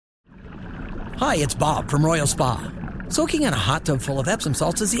Hi, it's Bob from Royal Spa. Soaking in a hot tub full of Epsom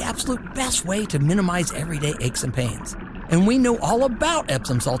salts is the absolute best way to minimize everyday aches and pains. And we know all about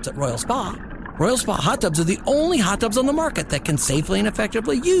Epsom salts at Royal Spa. Royal Spa hot tubs are the only hot tubs on the market that can safely and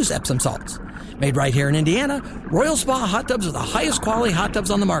effectively use Epsom salts. Made right here in Indiana, Royal Spa hot tubs are the highest quality hot tubs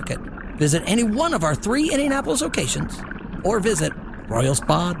on the market. Visit any one of our 3 Indianapolis locations or visit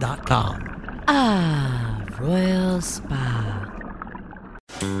royalspa.com. Ah, Royal Spa.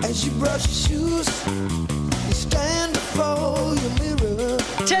 As you brush your shoes, you stand before your mirror.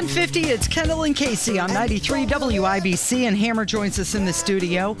 10:50, it's Kendall and Casey on 93 WIBC, and Hammer joins us in the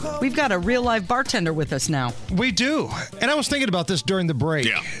studio. We've got a real live bartender with us now. We do. And I was thinking about this during the break.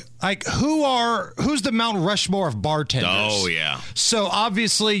 Yeah. Like, who's the Mount Rushmore of bartenders? Oh, yeah. So,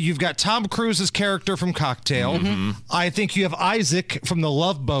 obviously, you've got Tom Cruise's character from Cocktail. Mm-hmm. I think you have Isaac from The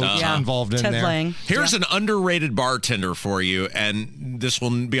Love Boat involved in Ted there. Lang. Here's an underrated bartender for you, and this will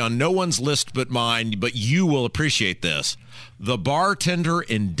be on no one's list but mine, but you will appreciate this. The bartender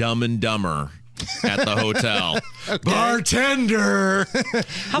in Dumb and Dumber at the hotel. Okay. Bartender!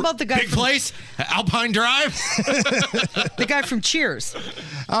 How about the guy Big place? Alpine Drive? the guy from Cheers?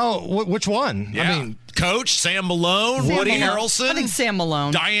 Oh, which one? Yeah. I mean, Coach, Sam Malone, Sam Woody Malone. Harrelson. I think Sam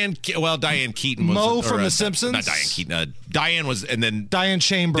Malone. Diane Keaton was Mo from The Simpsons? Not Diane Keaton. Diane was, and then Diane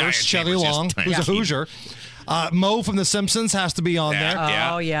Chambers, Diane Shelley Chambers, yes, Long, Diane who's a Keaton. Hoosier. Mo from The Simpsons has to be on there.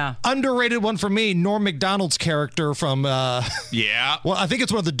 Oh, yeah. Underrated one for me, Norm Macdonald's character from, Yeah. well, I think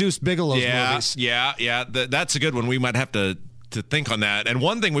it's one of the Deuce Bigelow's movies. Yeah. That's a good one. We might have to think on that. And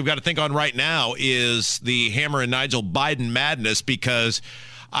one thing we've got to think on right now is the Hammer and Nigel Biden madness, because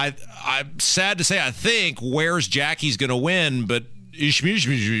I'm sad to say I think Where's Jackie's going to win, but is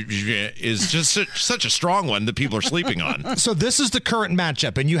just such a strong one that people are sleeping on. So this is the current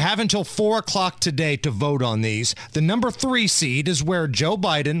matchup, and you have until 4 o'clock today to vote on these. The number 3 seed is where Joe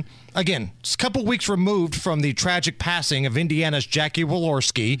Biden, again, it's a couple weeks removed from the tragic passing of Indiana's Jackie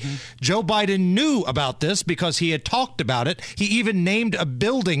Walorski. Mm-hmm. Joe Biden knew about this because he had talked about it. He even named a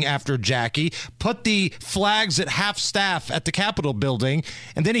building after Jackie, put the flags at half-staff at the Capitol building,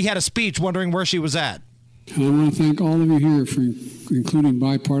 and then he had a speech wondering where she was at. And I want to thank all of you here, including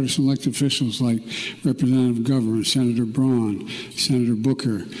bipartisan elected officials like Representative Governor, Senator Braun, Senator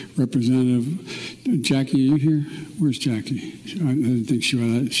Booker, Representative Jackie. Are you here? Where's Jackie? I didn't think she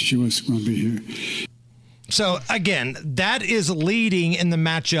was going to be here. So, again, that is leading in the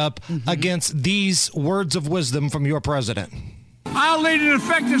matchup against these words of wisdom from your president. I'll lead an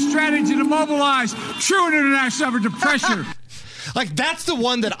effective strategy to mobilize true international effort to pressure. Like, that's the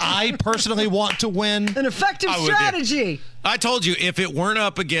one that I personally want to win. An effective strategy. I told you, if it weren't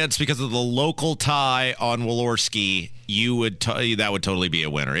up against because of the local tie on Walorski, that would totally be a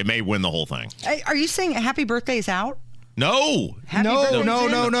winner. It may win the whole thing. Hey, are you saying Happy Birthday is out? No. No.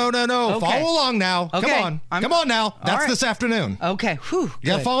 Okay. Follow along now. Okay. Come on now. That's right. this afternoon. Okay. Whew, You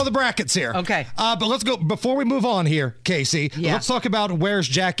got to follow the brackets here. Okay. But let's go. Before we move on here, Casey, Yeah. let's talk about Where's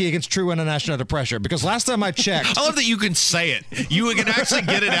Jackie against True International Under Pressure. Because last time I checked. I love that you can say it. You can actually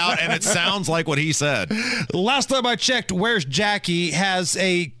get it out, and it sounds like what he said. Last time I checked, Where's Jackie has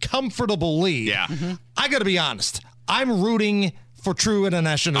a comfortable lead. Yeah. I got to be honest. I'm rooting for True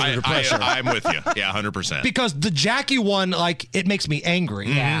International Under Pressure. I'm with you. Yeah, 100%. Because the Jackie one, like, it makes me angry.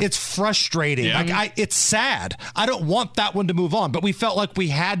 Yeah. It's frustrating. Yeah. Like, it's sad. I don't want that one to move on, but we felt like we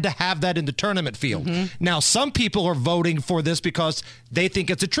had to have that in the tournament field. Now, some people are voting for this because they think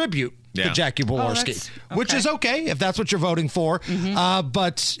it's a tribute to Jackie Walorski, which is okay if that's what you're voting for.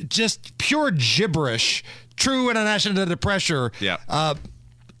 But just pure gibberish, True International Under Pressure,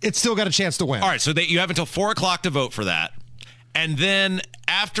 it's still got a chance to win. All right, so you have until 4 o'clock to vote for that. And then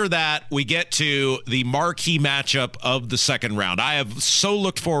after that, we get to the marquee matchup of the second round. I have so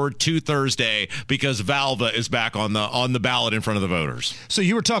looked forward to Thursday because Valva is back on the ballot in front of the voters. So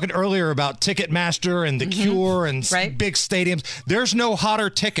you were talking earlier about Ticketmaster and The Cure and big stadiums. There's no hotter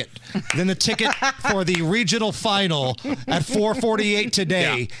ticket than the ticket for the regional final at 4:48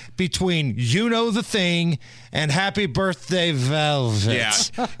 today between You Know the Thing and Happy Birthday Velvet.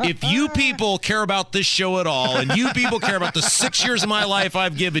 Yeah. If you people care about this show at all, and you people care about the 6 years of my life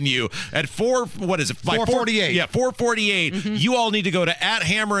I've given you, at 4:48. Yeah, 4:48. You all need to go to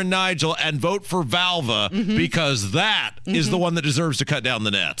 @Hammer and Nigel and vote for Valva because that is the one that deserves to cut down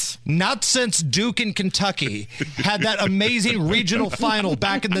the nets. Not since Duke and Kentucky had that amazing regional final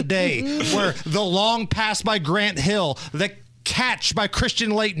back in the day where the long pass by Grant Hill, the catch by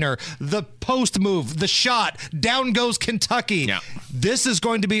Christian Laettner, the post move, the shot, down goes Kentucky. Yeah. This is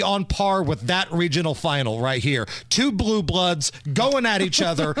going to be on par with that regional final right here. Two blue bloods going at each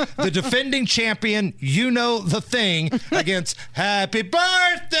other. The defending champion, You Know the Thing, against Happy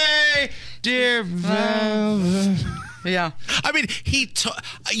Birthday birthday, dear Val. Yeah. I mean,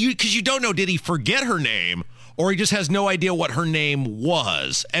 because you don't know, did he forget her name? Or he just has no idea what her name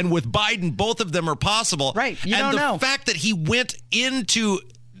was. And with Biden, both of them are possible. Right. You and don't know. the fact that he went into...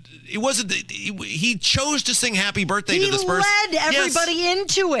 It wasn't. He chose to sing "Happy Birthday" to this person. He led everybody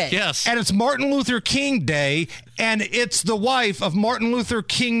into it. Yes, and it's Martin Luther King Day, and it's the wife of Martin Luther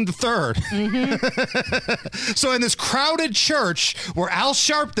King III. Mm-hmm. So in this crowded church where Al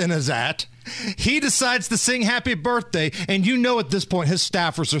Sharpton is at, he decides to sing "Happy Birthday," and you know at this point his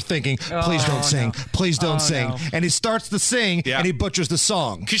staffers are thinking, "Please don't sing, please don't sing." No. And he starts to sing, and he butchers the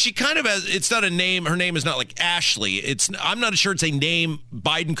song because she kind of has. It's not a name. Her name is not like Ashley. I'm not sure it's a name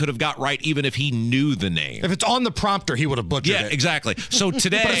Biden could have got right even if he knew the name. If it's on the prompter, he would have butchered it. Yeah, exactly. So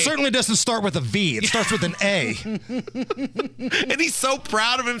today, but it certainly doesn't start with a V. It starts with an A. And he's so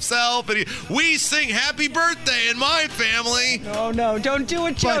proud of himself. And we sing "Happy Birthday" in my family. No, don't do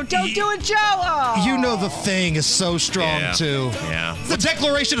it, Joe. Don't do it, Joe. Oh. You know the thing is so strong, too. Yeah. The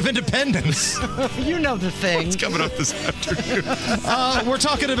Declaration of Independence. You know the thing. What's coming up this afternoon? We're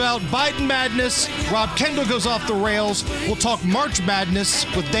talking about Biden madness. Rob Kendall goes off the rails. We'll talk March Madness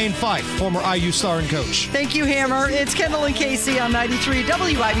with Dane Fife, former IU star and coach. Thank you, Hammer. It's Kendall and Casey on 93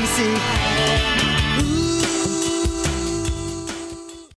 WIBC.